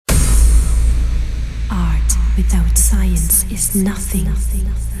without science is nothing.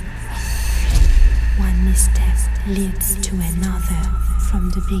 One misstep leads to another from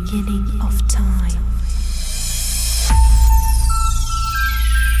the beginning of time.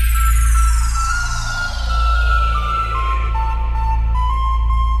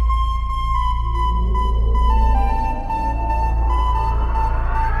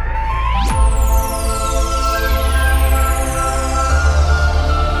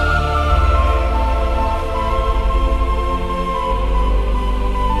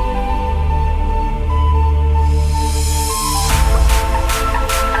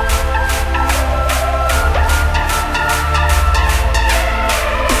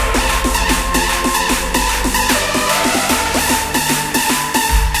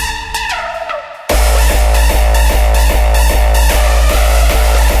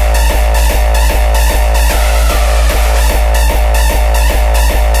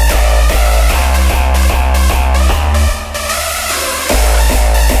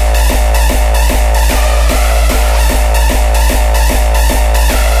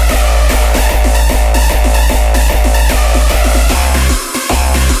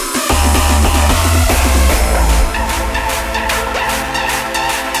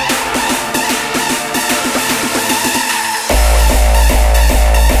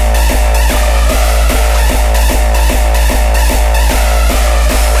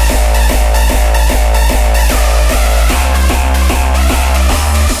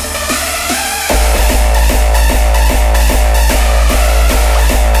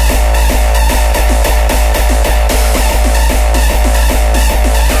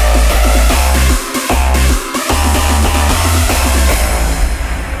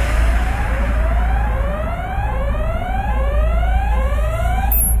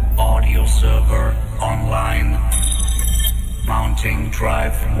 Server online. Mounting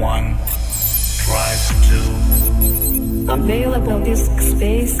drive 1, drive 2. Available disk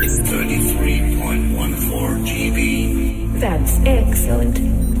space 33.14 GB. That's excellent.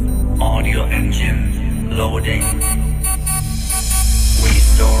 Audio engine loading.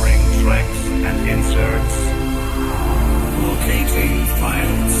 Restoring tracks and inserts. Locating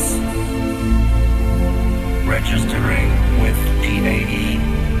files. Registering with PAE.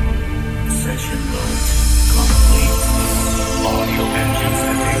 Session load complete. Audio engine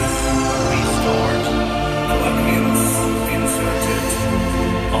settings restored. Plugins inserted.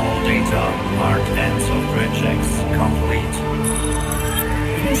 All data, hard and software checks complete.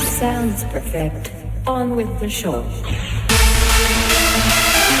 This sounds perfect. On with the show.